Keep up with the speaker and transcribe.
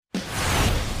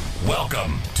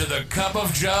Welcome to the Cup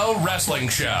of Joe Wrestling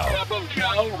Show. Cup of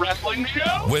Joe Wrestling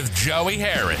Show with Joey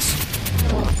Harris.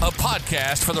 A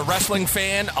podcast for the wrestling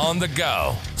fan on the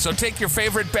go. So take your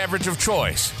favorite beverage of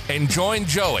choice and join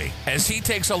Joey as he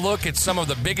takes a look at some of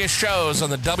the biggest shows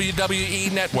on the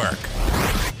WWE Network.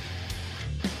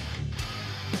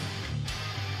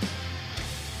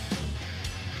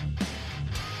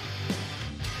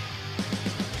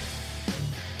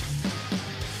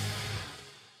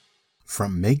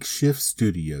 From makeshift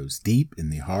studios deep in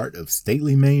the heart of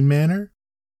stately Maine Manor,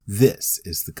 this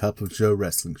is the Cup of Joe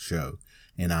Wrestling Show,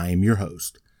 and I am your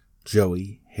host,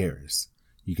 Joey Harris.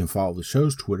 You can follow the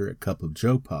show's Twitter at Cup of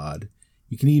Joe Pod.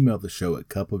 You can email the show at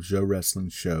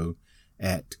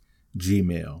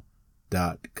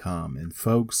cupofjoewrestlingshow@gmail.com. And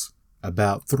folks,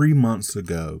 about 3 months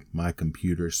ago, my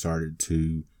computer started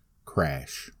to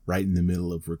crash right in the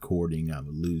middle of recording. I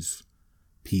would lose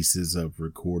pieces of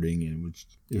recording, and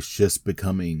it's just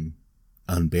becoming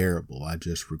unbearable. I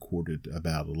just recorded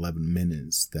about 11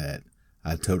 minutes that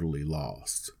I totally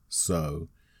lost. So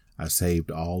I saved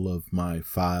all of my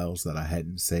files that I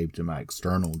hadn't saved to my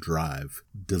external drive,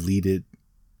 deleted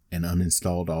and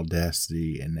uninstalled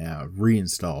Audacity, and now I've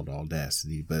reinstalled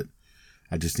Audacity. But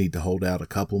I just need to hold out a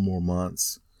couple more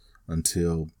months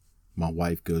until my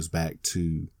wife goes back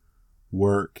to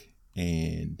work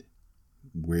and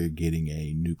we're getting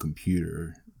a new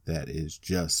computer that is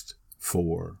just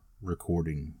for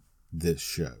recording this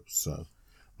show. So,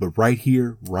 but right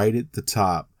here, right at the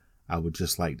top, I would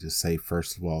just like to say,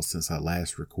 first of all, since I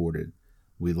last recorded,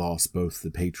 we lost both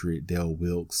the Patriot Dale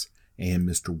Wilkes and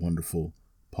Mr. Wonderful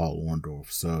Paul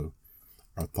Orndorff. So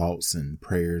our thoughts and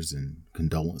prayers and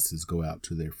condolences go out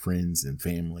to their friends and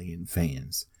family and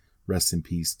fans. Rest in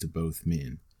peace to both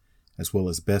men. As well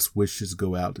as best wishes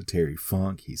go out to Terry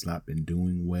Funk. He's not been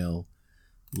doing well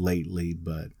lately,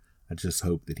 but I just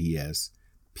hope that he has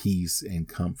peace and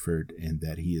comfort and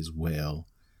that he is well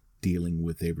dealing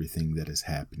with everything that is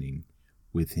happening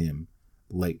with him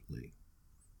lately.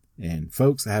 And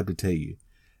folks, I have to tell you,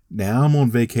 now I'm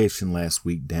on vacation last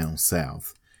week down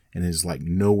south, and it's like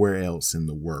nowhere else in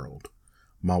the world.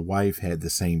 My wife had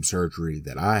the same surgery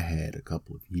that I had a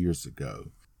couple of years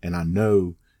ago, and I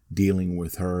know, dealing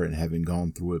with her and having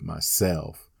gone through it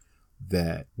myself,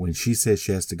 that when she says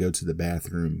she has to go to the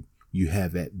bathroom, you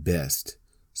have at best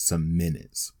some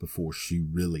minutes before she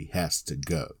really has to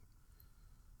go.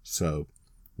 So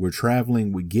we're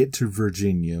traveling. We get to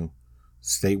Virginia,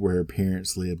 state where her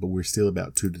parents live, but we're still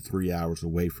about 2 to 3 hours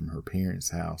away from her parents'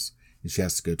 house, and she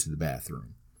has to go to the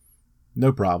bathroom.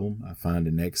 No problem. I find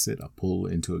an exit. I pull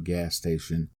into a gas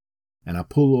station, and I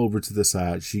pull over to the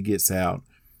side. She gets out,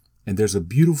 and there's a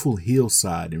beautiful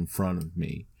hillside in front of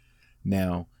me.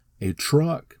 Now, a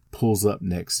truck pulls up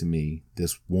next to me.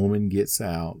 This woman gets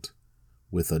out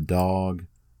with a dog,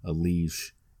 a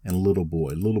leash, and a little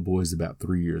boy. Little boy's about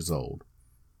 3 years old.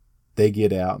 They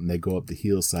get out and they go up the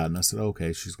hillside, and I said,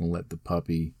 okay, she's going to let the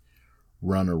puppy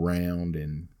run around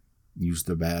and use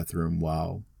the bathroom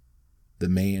while the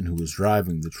man who was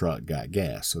driving the truck got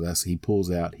gas. So he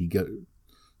pulls out, he goes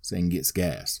and gets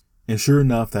gas. And sure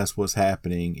enough, that's what's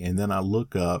happening. And then I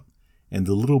look up, and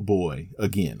the little boy,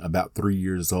 again, about 3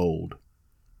 years old,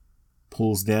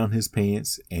 pulls down his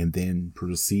pants and then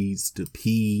proceeds to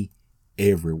pee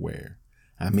everywhere.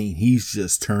 I mean, he's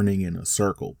just turning in a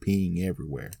circle, peeing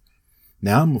everywhere.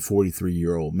 Now, I'm a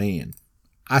 43-year-old man.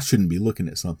 I shouldn't be looking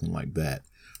at something like that.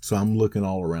 So I'm looking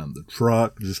all around the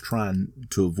truck, just trying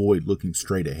to avoid looking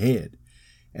straight ahead.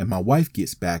 And my wife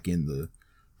gets back in the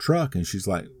truck and she's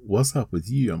like, what's up with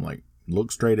you? I'm like,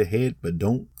 look straight ahead, but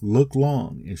don't look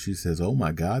long. And she says, oh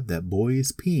my God, that boy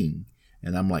is peeing.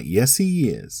 And I'm like, yes, he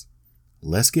is.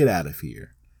 Let's get out of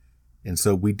here. And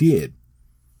so we did.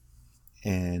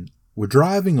 And we're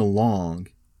driving along,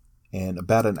 and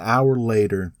about an hour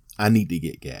later, I need to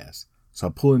get gas. So I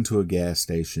pull into a gas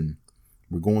station.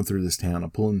 We're going through this town. I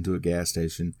pull into a gas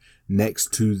station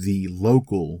next to the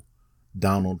local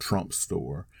Donald Trump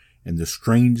store. And the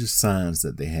strangest signs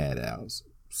that they had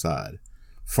outside.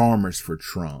 Farmers for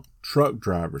Trump. Truck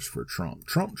drivers for Trump.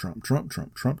 Trump, Trump, Trump,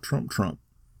 Trump, Trump, Trump, Trump.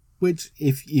 Which,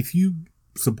 if you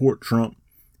support Trump,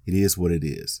 it is what it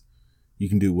is. You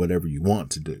can do whatever you want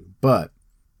to do. But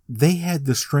they had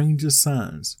the strangest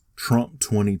signs. Trump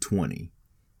 2020.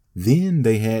 Then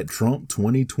they had Trump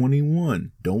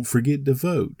 2021. Don't forget to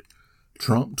vote.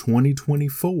 Trump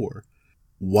 2024.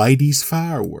 Whitey's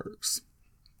fireworks.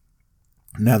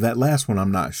 Now, that last one,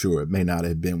 I'm not sure. It may not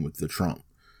have been with the Trump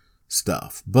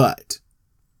stuff, but,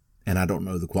 and I don't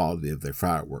know the quality of their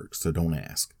fireworks, so don't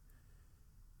ask.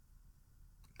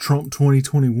 Trump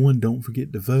 2021, don't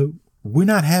forget to vote. We're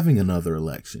not having another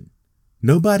election.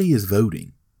 Nobody is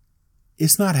voting.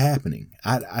 it's not happening.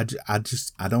 I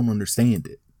don't understand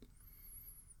it.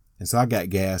 And so I got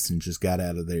gas and just got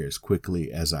out of there as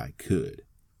quickly as I could.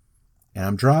 And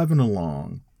I'm driving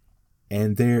along,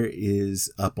 and there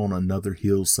is up on another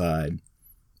hillside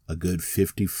a good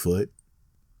 50-foot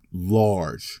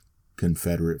large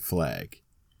Confederate flag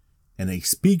and a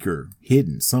speaker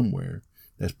hidden somewhere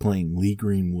that's playing Lee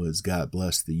Greenwood's God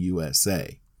Bless the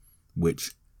USA,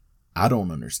 which I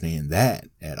don't understand that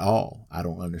at all. I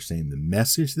don't understand the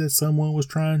message that someone was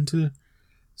trying to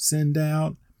send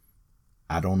out.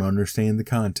 I don't understand the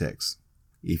context.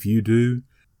 If you do,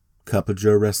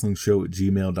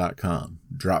 cupofjoewrestlingshow@gmail.com.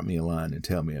 Drop me a line and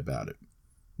tell me about it.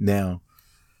 Now,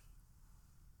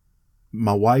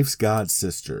 my wife's god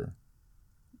sister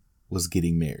was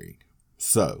getting married.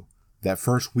 So, that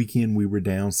first weekend we were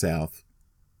down south,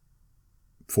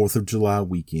 4th of July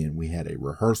weekend, we had a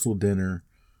rehearsal dinner,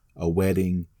 a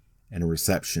wedding, and a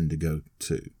reception to go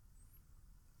to.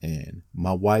 And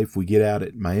my wife, we get out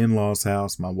at my in-laws'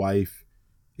 house. My wife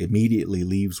immediately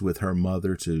leaves with her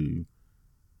mother to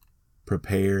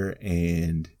prepare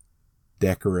and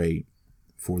decorate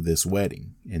for this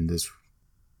wedding and this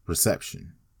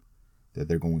reception that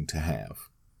they're going to have.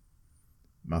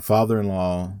 My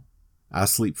father-in-law, I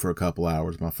sleep for a couple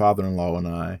hours. My father-in-law and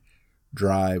I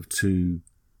drive to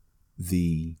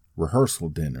the rehearsal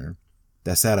dinner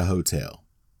that's at a hotel.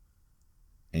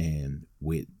 And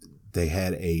they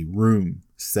had a room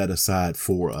set aside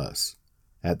for us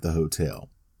at the hotel.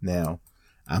 Now,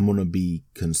 I'm going to be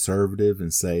conservative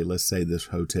and say, let's say this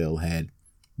hotel had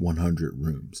 100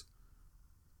 rooms.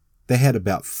 They had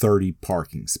about 30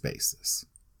 parking spaces.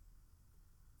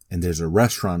 And there's a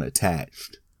restaurant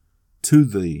attached to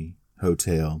the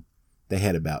hotel. They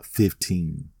had about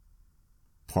 15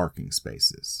 parking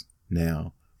spaces.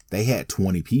 Now, they had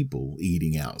 20 people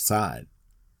eating outside.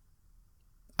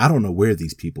 I don't know where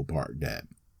these people parked at.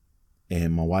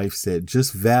 And my wife said,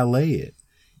 just valet it.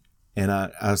 And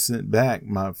I sent back,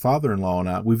 my father-in-law and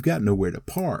I, we've got nowhere to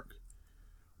park.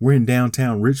 We're in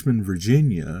downtown Richmond,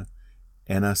 Virginia.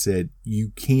 And I said, you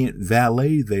can't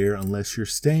valet there unless you're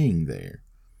staying there.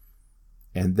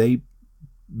 And the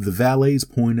valets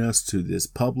point us to this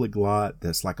public lot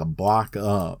that's like a block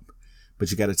up,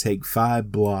 but you got to take 5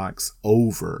 blocks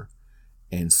over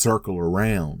and circle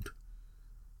around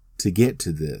to get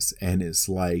to this. And it's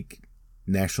like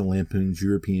National Lampoon's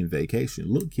European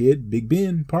Vacation. Look, kid, Big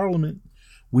Ben, Parliament.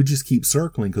 We just keep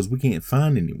circling because we can't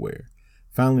find anywhere.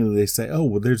 Finally, they say, oh,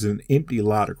 well, there's an empty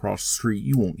lot across the street.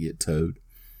 You won't get towed.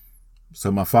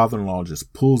 So my father-in-law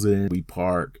just pulls it in. We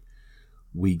park.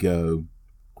 We go.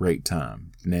 Great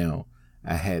time. Now,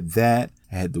 I had that.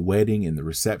 I had the wedding and the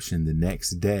reception the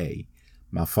next day.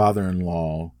 My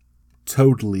father-in-law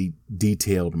totally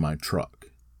detailed my truck.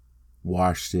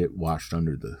 Washed it, washed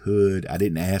under the hood. I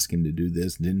didn't ask him to do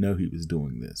this. Didn't know he was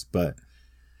doing this. But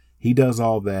he does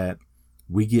all that.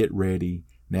 We get ready.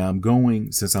 Now I'm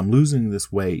going, since I'm losing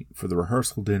this weight for the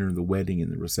rehearsal dinner, the wedding,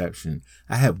 and the reception,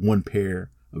 I have one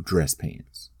pair of dress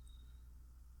pants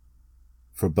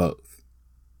for both.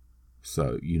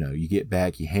 So, you get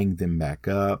back, you hang them back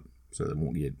up so they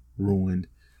won't get ruined.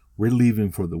 We're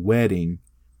leaving for the wedding,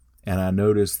 and I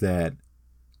notice that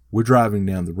we're driving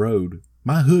down the road.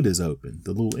 My hood is open.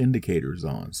 The little indicator is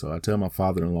on. So I tell my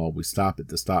father-in-law, we stop at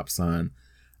the stop sign.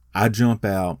 I jump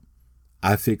out.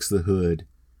 I fix the hood.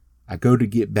 I go to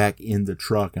get back in the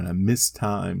truck, and I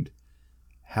mistimed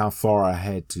how far I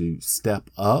had to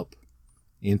step up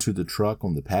into the truck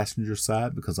on the passenger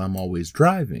side because I'm always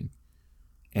driving.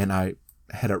 And I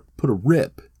had to put a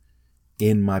rip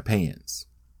in my pants.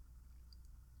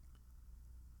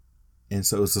 And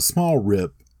so it's a small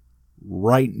rip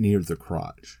right near the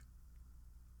crotch.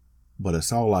 But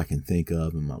it's all I can think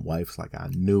of. And my wife's like, I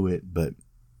knew it. But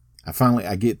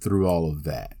I get through all of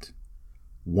that.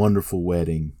 Wonderful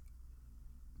wedding.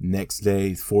 Next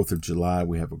day, 4th of July,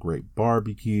 we have a great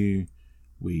barbecue.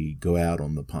 We go out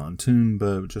on the pontoon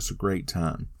boat. Just a great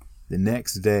time. The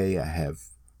next day, I have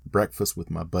breakfast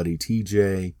with my buddy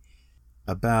TJ.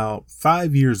 About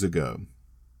 5 years ago,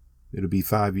 it'll be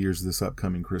 5 years this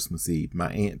upcoming Christmas Eve,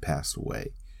 my aunt passed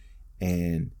away.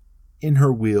 And in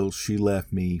her will, she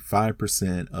left me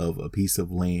 5% of a piece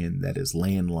of land that is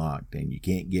landlocked and you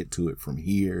can't get to it from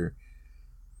here.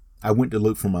 I went to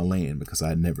look for my land because I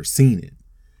had never seen it.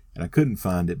 And I couldn't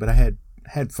find it, but I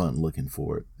had fun looking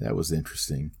for it. That was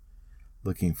interesting,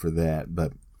 looking for that.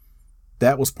 But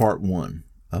that was part 1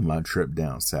 of my trip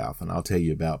down south, and I'll tell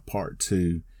you about part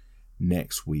 2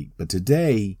 next week. But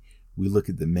today, we look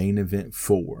at the main event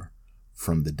 4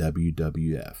 from the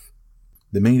WWF.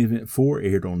 The main event 4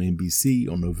 aired on NBC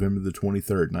on November the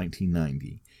 23rd,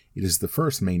 1990, It is the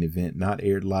first main event not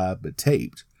aired live but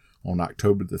taped on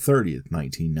October the 30th,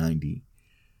 1990,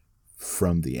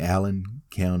 from the Allen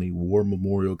County War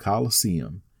Memorial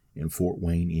Coliseum in Fort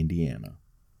Wayne, Indiana.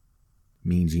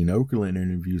 Mean Gene Okerlund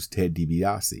interviews Ted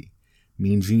DiBiase.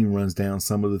 Mean Gene runs down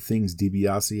some of the things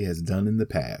DiBiase has done in the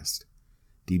past.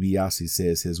 DiBiase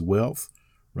says his wealth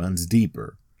runs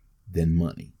deeper than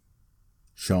money.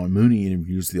 Sean Mooney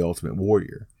interviews the Ultimate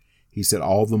Warrior. He said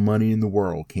all the money in the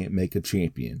world can't make a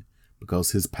champion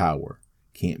because his power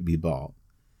can't be bought.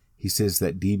 He says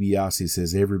that DiBiase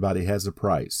says everybody has a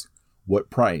price. What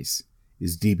price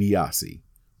is DiBiase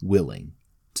willing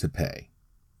to pay?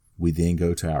 We then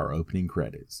go to our opening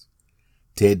credits.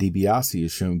 Ted DiBiase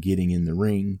is shown getting in the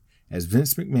ring as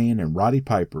Vince McMahon and Roddy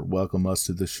Piper welcome us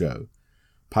to the show.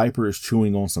 Piper is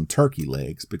chewing on some turkey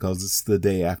legs because it's the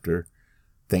day after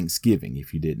Thanksgiving,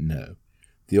 if you didn't know.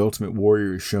 The Ultimate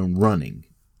Warrior is shown running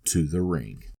to the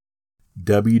ring.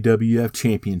 WWF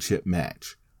Championship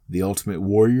match. The Ultimate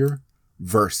Warrior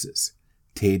versus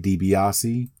Ted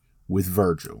DiBiase with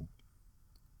Virgil.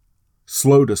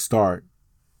 Slow to start,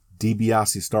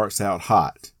 DiBiase starts out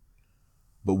hot,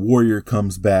 but Warrior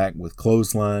comes back with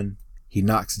clothesline. He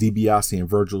knocks DiBiase and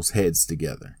Virgil's heads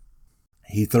together.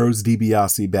 He throws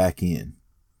DiBiase back in.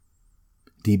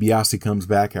 DiBiase comes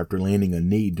back after landing a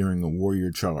knee during a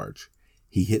Warrior charge.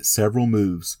 He hits several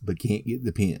moves, but can't get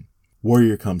the pin.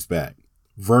 Warrior comes back.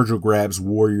 Virgil grabs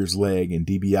Warrior's leg and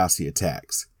DiBiase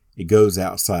attacks. It goes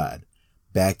outside.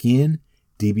 Back in,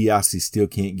 DiBiase still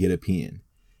can't get a pin.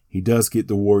 He does get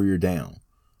the Warrior down.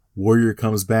 Warrior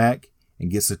comes back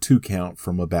and gets a 2 count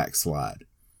from a backslide.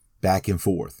 Back and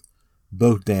forth.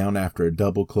 Both down after a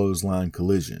double clothesline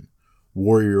collision.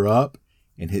 Warrior up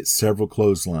and hits several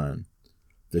clothesline.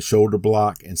 The shoulder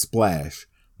block and splash,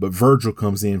 but Virgil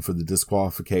comes in for the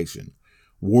disqualification.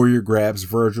 Warrior grabs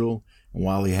Virgil, and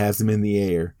while he has him in the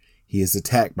air, he is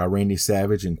attacked by Randy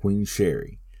Savage and Queen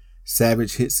Sherry.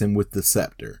 Savage hits him with the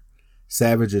scepter.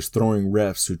 Savage is throwing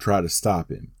refs who try to stop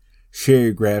him.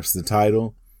 Sherry grabs the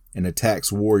title and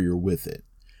attacks Warrior with it.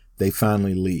 They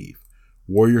finally leave.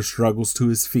 Warrior struggles to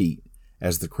his feet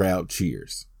as the crowd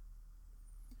cheers.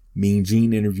 Mean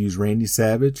Gene interviews Randy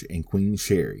Savage and Queen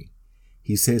Sherry.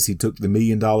 He says he took the $1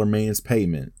 Million Man's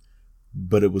payment,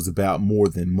 but it was about more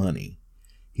than money.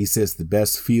 He says the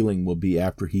best feeling will be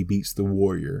after he beats the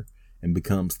Warrior and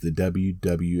becomes the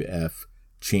WWF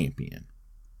champion.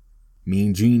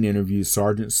 Mean Gene interviews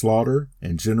Sergeant Slaughter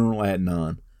and General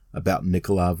Adnan about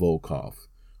Nikolai Volkov,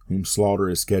 whom Slaughter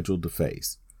is scheduled to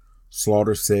face.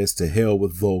 Slaughter says to hell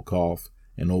with Volkov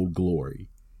and Old Glory.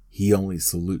 He only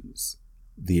salutes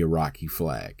the Iraqi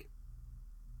flag.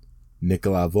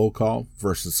 Nikolai Volkov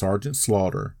versus Sergeant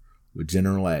Slaughter with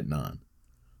General Adnan.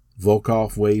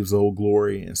 Volkov waves Old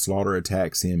Glory and Slaughter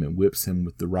attacks him and whips him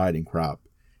with the riding crop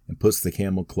and puts the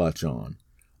camel clutch on.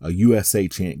 A USA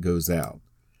chant goes out.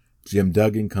 Jim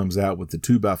Duggan comes out with the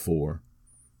 2x4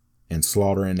 and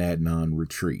Slaughter and Adnan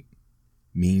retreat.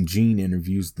 Mean Gene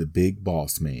interviews the Big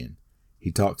Boss Man.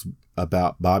 He talks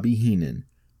about Bobby Heenan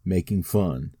making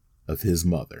fun of his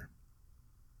mother.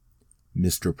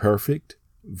 Mr. Perfect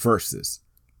versus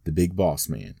the Big Boss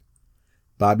Man.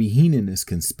 Bobby Heenan is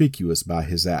conspicuous by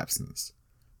his absence.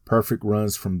 Perfect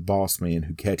runs from Boss Man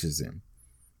who catches him.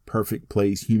 Perfect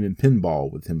plays human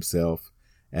pinball with himself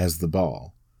as the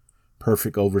ball.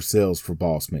 Perfect oversells for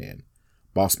Boss Man.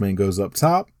 Boss Man goes up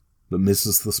top, but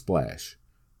misses the splash.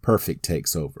 Perfect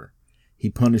takes over. He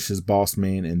punishes Boss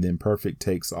Man and then Perfect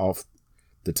takes off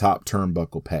the top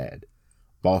turnbuckle pad.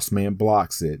 Boss Man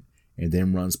blocks it and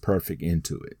then runs Perfect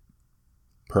into it.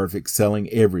 Perfect selling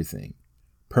everything.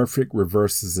 Perfect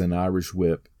reverses an Irish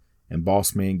whip and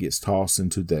Boss Man gets tossed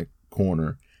into the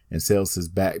corner and sells his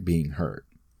back being hurt.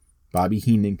 Bobby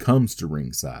Heenan comes to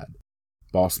ringside.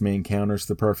 Boss Man counters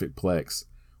the Perfect Plex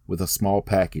with a small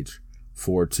package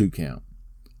for a 2 count.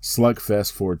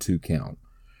 Slugfest for a 2 count.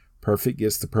 Perfect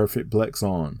gets the Perfect Plex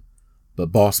on,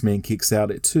 but Boss Man kicks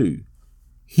out at 2.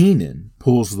 Heenan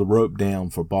pulls the rope down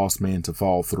for Boss Man to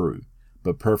fall through,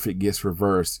 but Perfect gets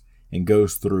reversed and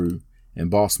goes through, and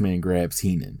Boss Man grabs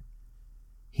Heenan.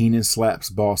 Heenan slaps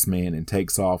Boss Man and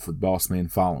takes off with Boss Man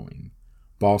following.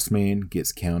 Boss Man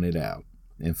gets counted out.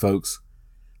 And folks,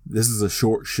 this is a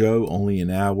short show, only an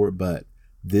hour, but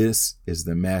this is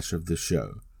the match of the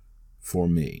show for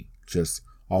me. Just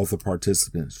all the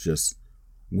participants just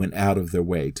went out of their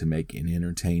way to make an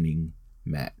entertaining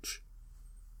match.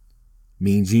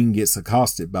 Mean Gene gets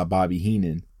accosted by Bobby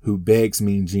Heenan, who begs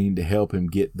Mean Gene to help him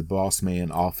get the Boss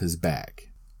Man off his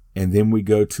back. And then we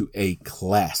go to a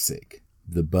classic,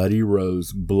 the Buddy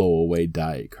Rose Blow-Away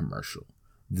Diet commercial.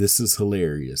 This is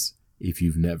hilarious if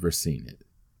you've never seen it.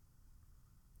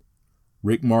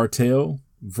 Rick Martel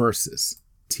versus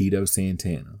Tito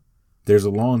Santana. There's a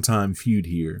long-time feud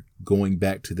here, going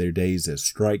back to their days as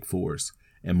Strikeforce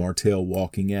and Martel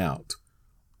walking out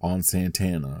on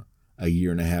Santana a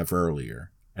year and a half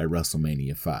earlier at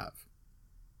WrestleMania 5.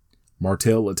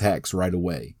 Martel attacks right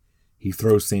away. He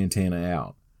throws Santana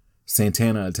out.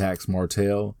 Santana attacks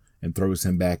Martel and throws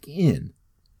him back in.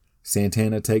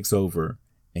 Santana takes over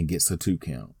and gets a 2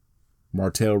 count.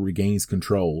 Martel regains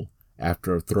control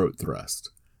after a throat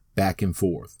thrust. Back and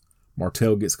forth.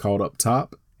 Martel gets caught up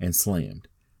top and slammed.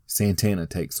 Santana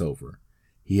takes over.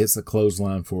 He hits a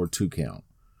clothesline for a 2 count.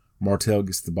 Martel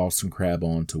gets the Boston Crab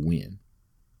on to win.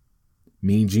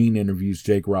 Mean Gene interviews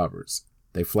Jake Roberts.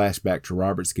 They flash back to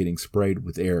Roberts getting sprayed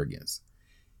with arrogance.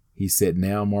 He said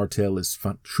now Martel is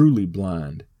truly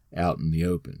blind out in the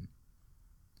open.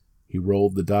 He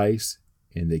rolled the dice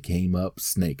and they came up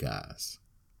snake eyes.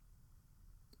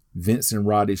 Vince and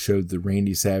Roddy showed the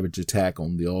Randy Savage attack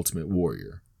on the Ultimate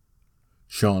Warrior.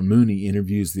 Sean Mooney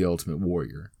interviews the Ultimate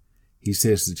Warrior. He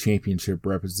says the championship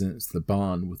represents the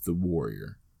bond with the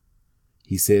Warrior.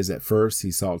 He says at first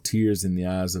he saw tears in the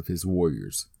eyes of his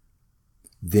warriors.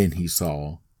 Then he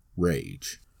saw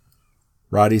rage.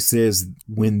 Roddy says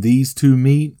when these two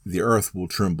meet, the earth will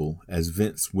tremble as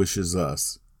Vince wishes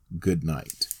us good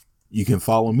night. You can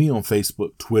follow me on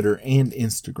Facebook, Twitter, and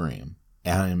Instagram.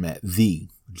 I am at the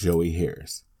Joey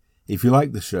Harris. If you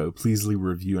like the show, please leave a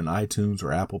review on iTunes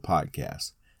or Apple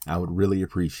Podcasts. I would really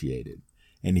appreciate it.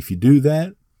 And if you do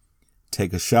that,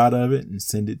 take a shot of it and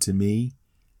send it to me,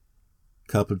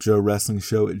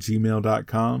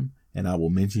 cupofjoewrestlingshow@gmail.com, and I will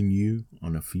mention you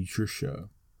on a future show.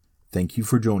 Thank you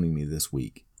for joining me this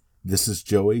week. This is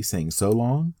Joey saying so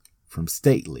long from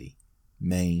stately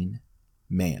Maine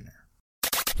Manor.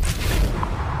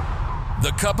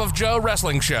 The Cup of Joe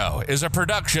Wrestling Show is a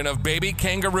production of Baby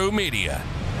Kangaroo Media.